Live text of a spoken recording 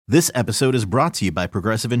This episode is brought to you by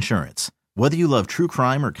Progressive Insurance. Whether you love true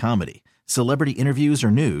crime or comedy, celebrity interviews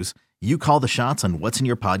or news, you call the shots on what's in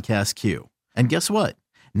your podcast queue. And guess what?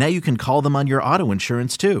 Now you can call them on your auto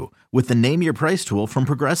insurance too with the Name Your Price tool from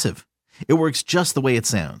Progressive. It works just the way it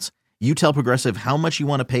sounds. You tell Progressive how much you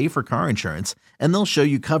want to pay for car insurance, and they'll show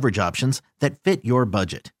you coverage options that fit your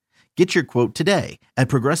budget. Get your quote today at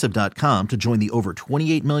Progressive.com to join the over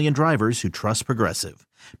 28 million drivers who trust Progressive.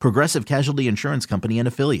 Progressive Casualty Insurance Company and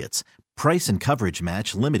Affiliates. Price and coverage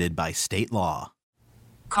match limited by state law.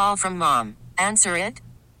 Call from mom. Answer it.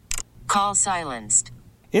 Call silenced.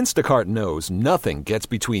 Instacart knows nothing gets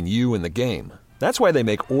between you and the game. That's why they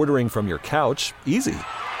make ordering from your couch easy.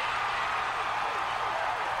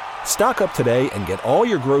 Stock up today and get all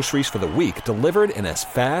your groceries for the week delivered in as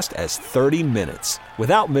fast as 30 minutes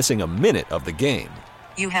without missing a minute of the game.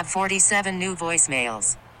 You have 47 new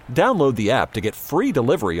voicemails. Download the app to get free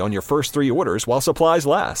delivery on your first 3 orders while supplies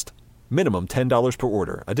last. Minimum $10 per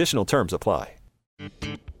order. Additional terms apply.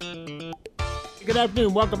 Good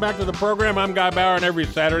afternoon. Welcome back to the program. I'm Guy Bauer, and every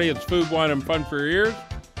Saturday it's food, wine, and fun for your ears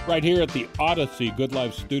right here at the Odyssey Good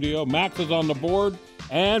Life Studio. Max is on the board,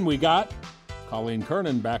 and we got Coleen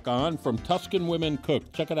Guy back on from Tuscan Women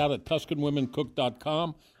Cook. Check it out at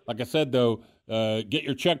TuscanWomenCook.com. Like I said, though, get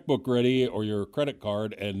your checkbook ready or your credit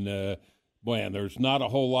card, and man, there's not a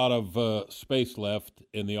whole lot of space left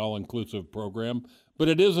in the all-inclusive program, but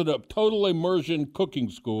it is a total immersion cooking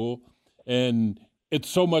school, and it's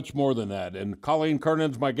so much more than that. And Coleen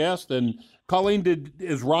Guy my guest. And Coleen,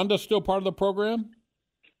 is Rhonda still part of the program?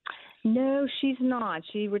 No, she's not.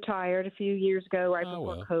 She retired a few years ago, right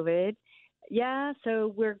before COVID. Yeah,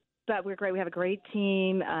 so we're great. We have a great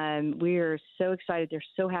team. We're so excited. They're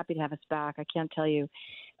so happy to have us back. I can't tell you.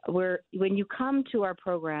 When you come to our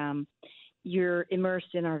program, you're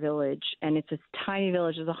immersed in our village, and it's a tiny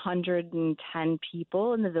village. There's 110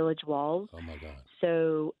 people in the village walls. Oh, my God.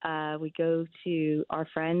 So we go to our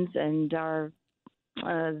friends and our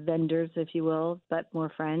vendors, if you will, but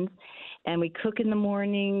more friends. And we cook in the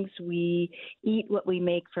mornings. We eat what we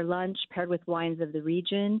make for lunch, paired with wines of the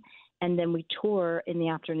region. And then we tour in the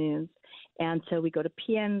afternoons. And so we go to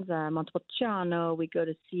Pienza, Montepulciano, we go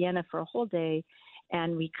to Siena for a whole day,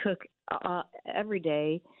 and we cook every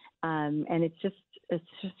day. And it's just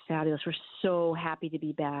fabulous. We're so happy to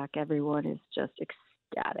be back. Everyone is just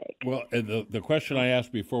ecstatic. Well, the question I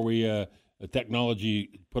asked before we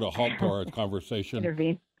technology put a halt to our conversation.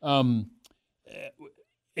 Intervene.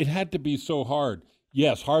 It had to be so hard.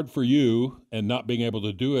 Yes, hard for you and not being able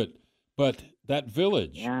to do it, but that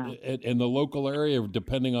village in the local area,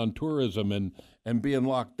 depending on tourism and being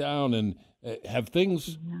locked down, and have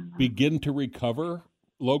things begin to recover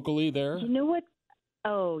locally there? You know what?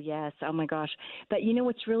 Oh, yes. Oh, my gosh. But you know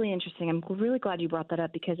what's really interesting? I'm really glad you brought that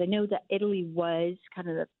up, because I know that Italy was kind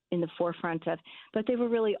of in the forefront of, but they were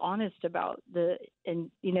really honest about the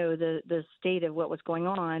state of what was going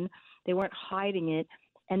on. They weren't hiding it.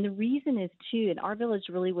 And the reason is, too, and our village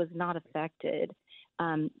really was not affected,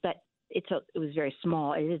 but it was very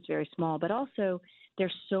small. It is very small. But also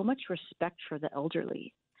there's so much respect for the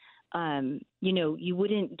elderly. You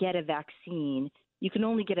wouldn't get a vaccine. You can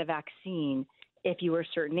only get a vaccine if you were a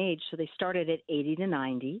certain age. So they started at 80 to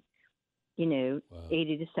 90, wow.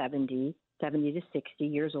 80 to 70, 70 to 60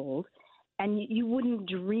 years old. And you wouldn't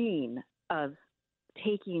dream of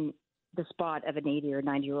taking the spot of an 80 or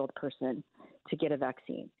 90-year-old person to get a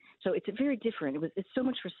vaccine. So it's very different. It's so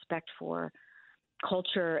much respect for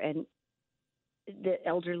culture and the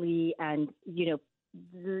elderly, and,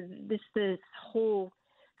 this whole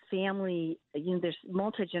family, there's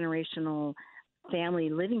multi-generational family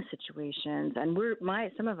living situations, and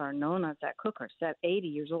some of our nonas that cook are 80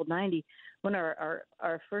 years old, 90. When our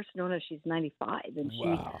first nona, she's 95, and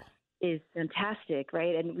wow. She is fantastic,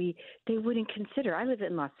 right? And they wouldn't consider. I live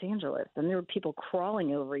in Los Angeles, and there were people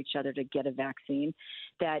crawling over each other to get a vaccine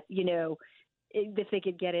that if they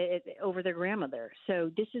could get it over their grandmother. So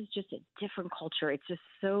this is just a different culture. It's just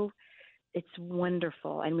it's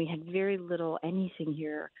wonderful, and we had very little anything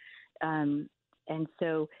here, and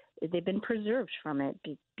so they've been preserved from it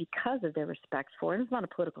because of their respect for it. It's not a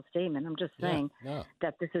political statement. I'm just saying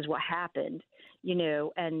that this is what happened,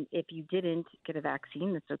 and if you didn't get a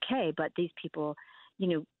vaccine, that's okay. But these people,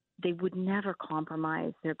 they would never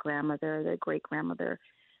compromise their grandmother, their great-grandmother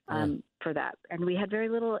for that. And we had very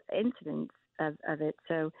little incidents of it.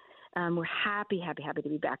 So we're happy to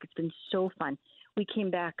be back. It's been so fun. We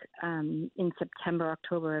came back in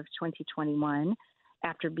October of 2021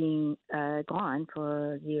 after being gone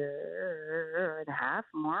for a year and a half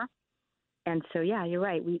more. And so, yeah, you're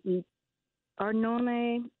right. We our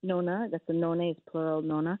nona, that's the nona is plural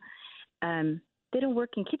nona. they don't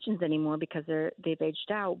work in kitchens anymore because they've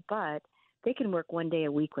aged out, but they can work one day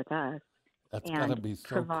a week with us. That's got to be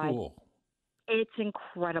so cool. It's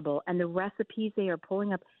incredible. And the recipes they are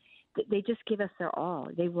pulling up, they just give us their all.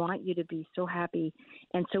 They want you to be so happy.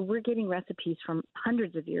 And so we're getting recipes from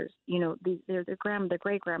hundreds of years, their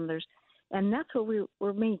great-grandmothers, and that's what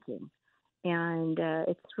we're making. And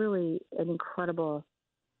it's really an incredible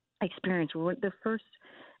experience. We're the first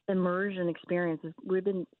immersion experience. We've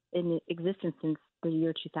been in existence since the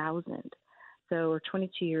year 2000. So we're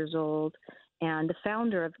 22 years old. And the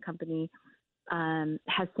founder of the company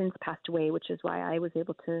has since passed away, which is why I was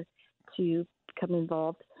able to become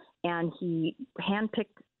involved. And he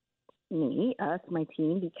handpicked my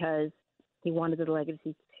team, because he wanted the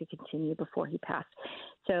legacy to continue before he passed.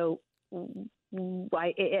 So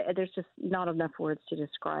there's just not enough words to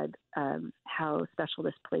describe how special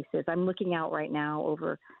this place is. I'm looking out right now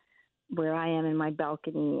over where I am in my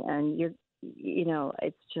balcony, and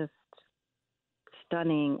it's just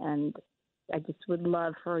stunning. And I just would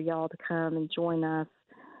love for y'all to come and join us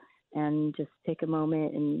and just take a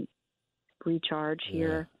moment and recharge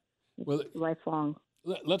here. Well, lifelong.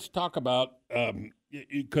 Let's talk about,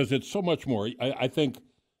 because it's so much more. I think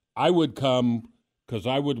I would come because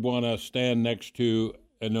I would want to stand next to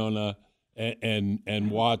Anona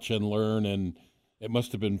and watch and learn. And it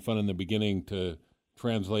must have been fun in the beginning to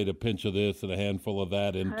translate a pinch of this and a handful of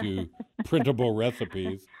that into printable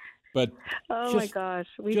recipes. But my gosh,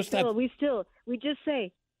 we just say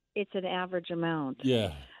it's an average amount.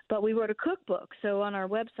 Yeah. But we wrote a cookbook. So on our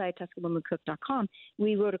website, TuscanWomenCook.com,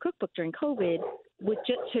 we wrote a cookbook during COVID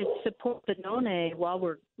just to support the Nonne while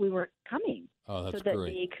we were coming. Oh, that's so that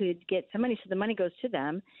great. they could get some money. So the money goes to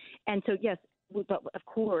them. And so, yes, but of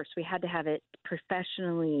course, we had to have it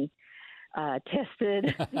professionally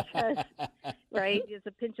tested because, right, it's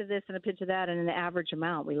a pinch of this and a pinch of that and an average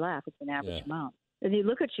amount. We laugh. It's an average amount. And you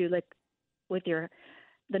look at you like with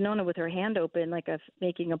the Nonna with her hand open, like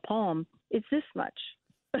making a palm, it's this much.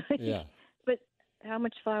 Yeah. But how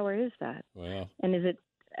much flour is that? Well. And is it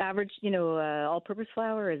average, all-purpose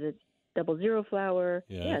flour? Is it 00 flour?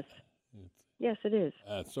 Yeah. Yes. Yes, it is.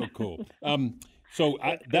 That's so cool.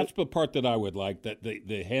 That's the part that I would like, that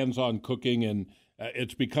the hands-on cooking, and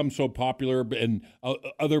it's become so popular. And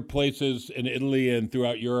other places in Italy and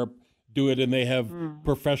throughout Europe do it, and they have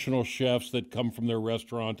professional chefs that come from their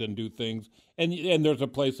restaurant and do things. And there's a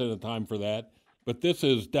place and a time for that. But this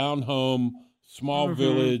is down home, small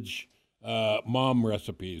village, mom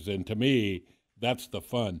recipes. And to me, that's the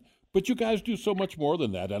fun. But you guys do so much more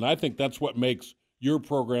than that. And I think that's what makes your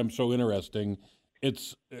program so interesting.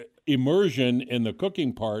 It's immersion in the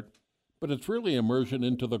cooking part, but it's really immersion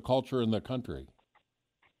into the culture and the country.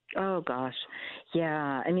 Oh, gosh.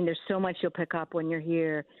 Yeah. I mean, there's so much you'll pick up when you're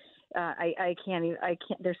here. I can't,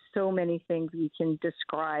 there's so many things we can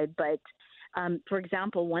describe, but for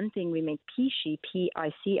example, one thing we make Pisci,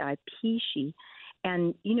 P-I-C-I, Pisci,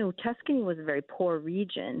 and, Tuscany was a very poor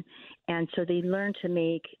region, and so they learned to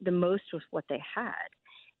make the most with what they had.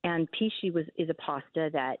 And Pisci is a pasta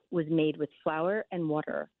that was made with flour and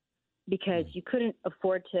water because you couldn't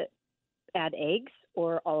afford to add eggs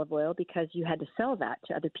or olive oil because you had to sell that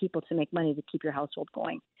to other people to make money to keep your household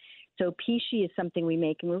going. So Pisci is something we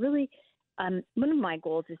make, and we're really one of my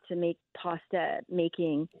goals is to make pasta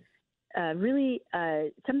making really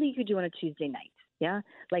something you could do on a Tuesday night,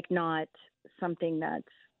 like not something that's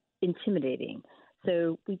intimidating.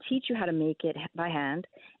 So we teach you how to make it by hand,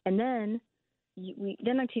 and then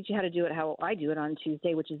I teach you how to do it how I do it on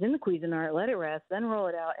Tuesday, which is in the Cuisinart, let it rest, then roll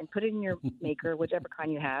it out and put it in your maker, whichever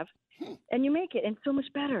kind you have, and you make it, and it's so much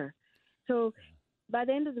better. So by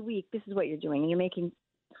the end of the week, this is what you're doing. You're making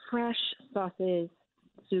fresh sauces,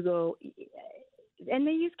 sugo, and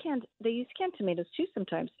they use canned tomatoes too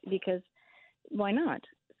sometimes because why not?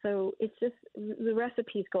 So it's just the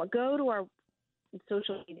recipes go to our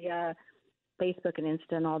social media, Facebook and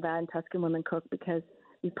Insta and all that, and Tuscan Women Cook, because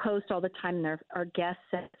we post all the time, and our guests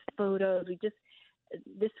send photos.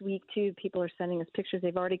 This week too, people are sending us pictures.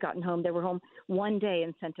 They've already gotten home. They were home one day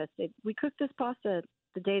and sent us. We cooked this pasta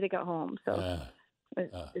the day they got home. So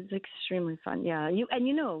it's extremely fun. Yeah.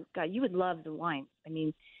 God, you would love the wines. I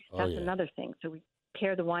mean, that's another thing. So we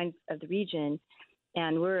pair the wines of the region,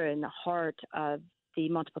 and we're in the heart of the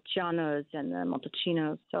Montepulcianos and the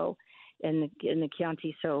Montalcinos. So in the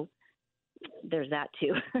Chianti. So there's that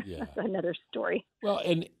too. Yeah. That's another story. Well,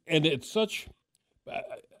 and it's such,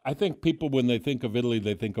 I think people, when they think of Italy,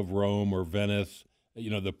 they think of Rome or Venice,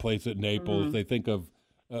 the place at Naples. They think of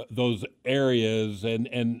those areas,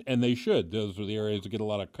 and they should. Those are the areas that get a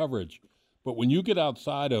lot of coverage. But when you get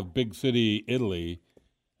outside of big city Italy,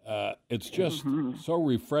 It's just so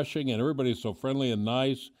refreshing, and everybody's so friendly and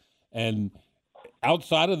nice. And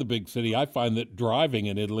outside of the big city, I find that driving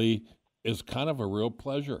in Italy is kind of a real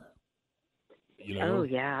pleasure. You know? Oh,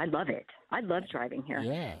 yeah, I love it. I love driving here.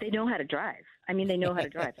 Yeah. They know how to drive. I mean, they know how to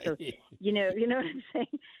drive. So, you know what I'm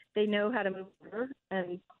saying? They know how to move over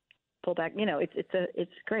and pull back. You know,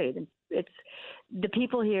 it's great. And it's the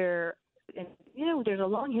people here, and, you know, there's a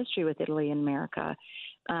long history with Italy in America.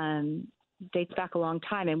 Dates back a long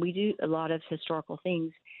time, and we do a lot of historical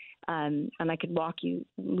things. And I could walk you.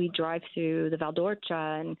 We drive through the Val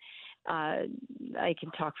d'Orcia, and I can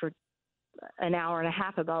talk for an hour and a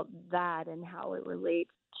half about that and how it relates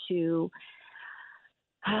to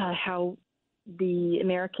how the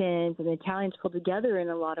Americans and the Italians pulled together in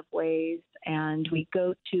a lot of ways. And we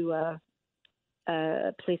go to a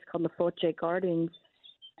place called the Foce Gardens,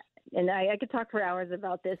 and I could talk for hours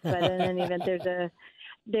about this, but in any event,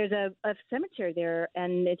 there's a cemetery there,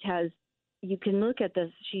 and it has, you can look at this.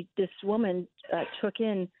 This woman took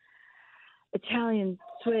in Italian,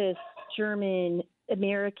 Swiss, German,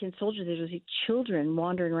 American soldiers. There was children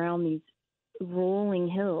wandering around these rolling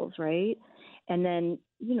hills, right? And then,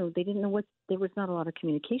 you know, they didn't know there was not a lot of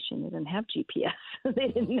communication. They didn't have GPS. They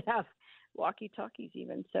didn't have walkie-talkies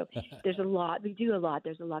even. So there's a lot. We do a lot.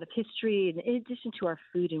 There's a lot of history. And in addition to our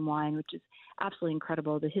food and wine, which is absolutely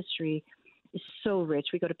incredible, the history is so rich.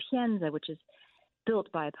 We go to Pienza, which is built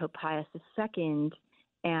by Pope Pius II,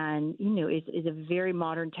 and, you know, is a very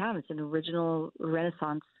modern town. It's an original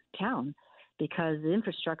Renaissance town because the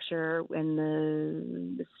infrastructure and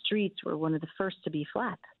the streets were one of the first to be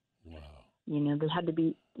flat. Wow. You know, they had to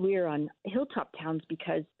be, we were on hilltop towns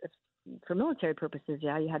because for military purposes,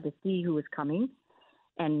 you had to see who was coming,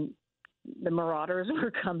 and the marauders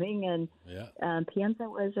were coming, and Pienza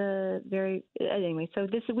was anyway, so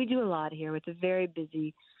we do a lot here. It's a very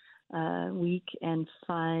busy week and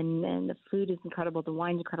fun, and the food is incredible, the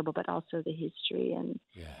wine's incredible, but also the history. And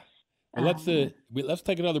well, let's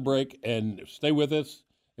take another break and stay with us.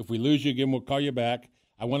 If we lose you again, we'll call you back.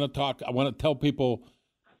 I want to tell people,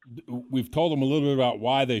 we've told them a little bit about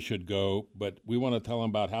why they should go, but we want to tell them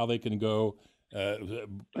about how they can go,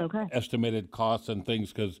 estimated costs and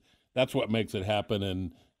things, because that's what makes it happen.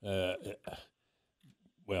 And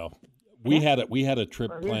we had a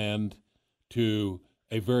trip planned to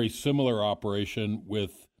a very similar operation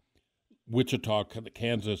with Wichita,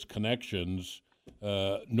 Kansas connections,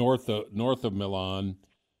 north of Milan,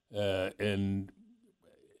 and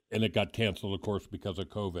it got canceled, of course, because of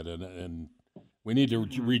COVID, and we need to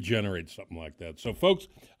regenerate something like that. So, folks,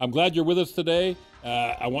 I'm glad you're with us today.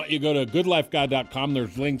 I want you to go to goodlifeguy.com.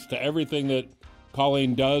 There's links to everything that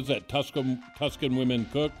Coleen does at Tuscan Women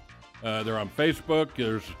Cook. They're on Facebook.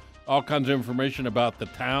 There's all kinds of information about the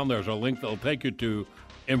town. There's a link that will take you to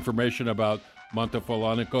information about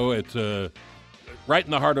Montefolonico. It's right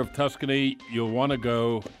in the heart of Tuscany. You'll want to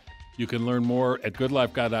go. You can learn more at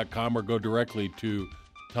goodlifeguy.com or go directly to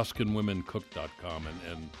TuscanWomenCook.com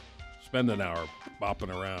and spend an hour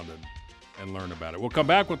bopping around and learn about it. We'll come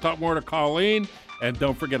back. We'll talk more to Coleen. And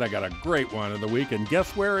don't forget, I got a great wine of the week. And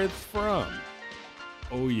guess where it's from?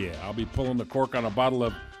 Oh, yeah. I'll be pulling the cork on a bottle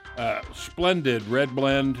of splendid red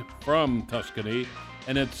blend from Tuscany.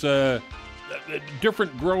 And it's a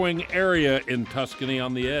different growing area in Tuscany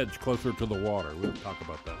on the edge, closer to the water. We'll talk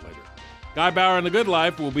about that later. Guy Bauer and the Good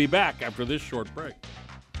Life will be back after this short break.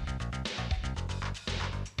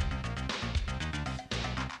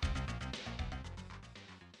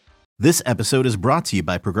 This episode is brought to you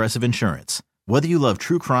by Progressive Insurance. Whether you love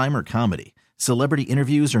true crime or comedy, celebrity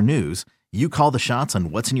interviews or news, you call the shots on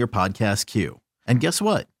what's in your podcast queue. And guess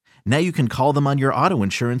what? Now you can call them on your auto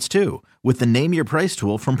insurance too with the Name Your Price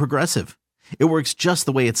tool from Progressive. It works just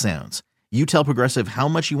the way it sounds. You tell Progressive how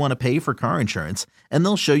much you want to pay for car insurance, and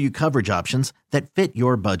they'll show you coverage options that fit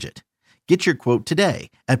your budget. Get your quote today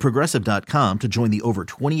at Progressive.com to join the over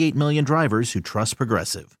 28 million drivers who trust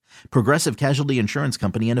Progressive. Progressive Casualty Insurance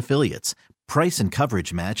Company and Affiliates. Price and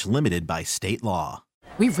coverage match limited by state law.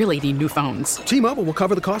 We really need new phones. T-Mobile will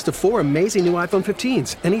cover the cost of 4 amazing new iPhone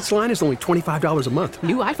 15s, and each line is only $25 a month.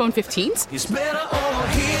 New iPhone 15s? It's better over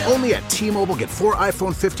here. Only at T-Mobile, get 4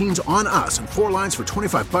 iPhone 15s on us and 4 lines for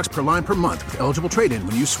 $25 per line per month with eligible trade-in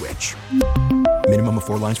when you switch. Minimum of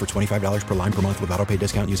 4 lines for $25 per line per month with autopay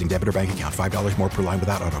discount using debit or bank account. $5 more per line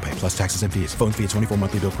without autopay, plus taxes and fees. Phone fee at 24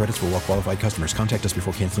 monthly bill credits for well-qualified customers. Contact us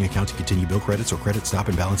before canceling account to continue bill credits or credit stop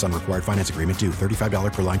and balance on required finance agreement due.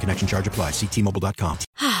 $35 per line connection charge applies. See T-Mobile.com.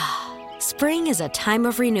 Spring is a time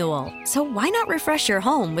of renewal, so why not refresh your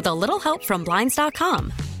home with a little help from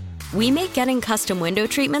Blinds.com? We make getting custom window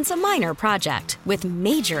treatments a minor project with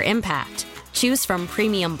major impact. Choose from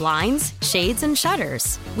premium blinds, shades, and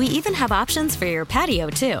shutters. We even have options for your patio,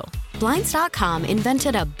 too. Blinds.com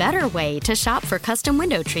invented a better way to shop for custom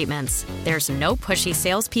window treatments. There's no pushy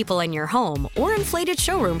salespeople in your home or inflated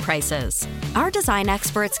showroom prices. Our design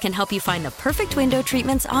experts can help you find the perfect window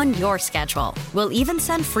treatments on your schedule. We'll even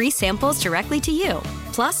send free samples directly to you.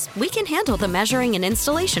 Plus, we can handle the measuring and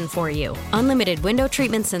installation for you. Unlimited window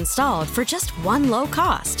treatments installed for just one low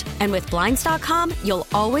cost. And with Blinds.com, you'll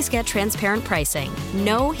always get transparent pricing.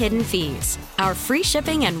 No hidden fees. Our free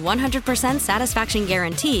shipping and 100% satisfaction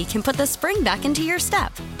guarantee can put the spring back into your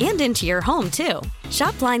step and into your home, too.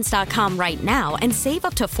 Shop Blinds.com right now and save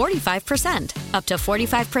up to 45%. Up to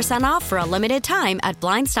 45% off for a limited time at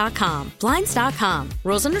Blinds.com. Blinds.com.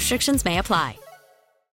 Rules and restrictions may apply.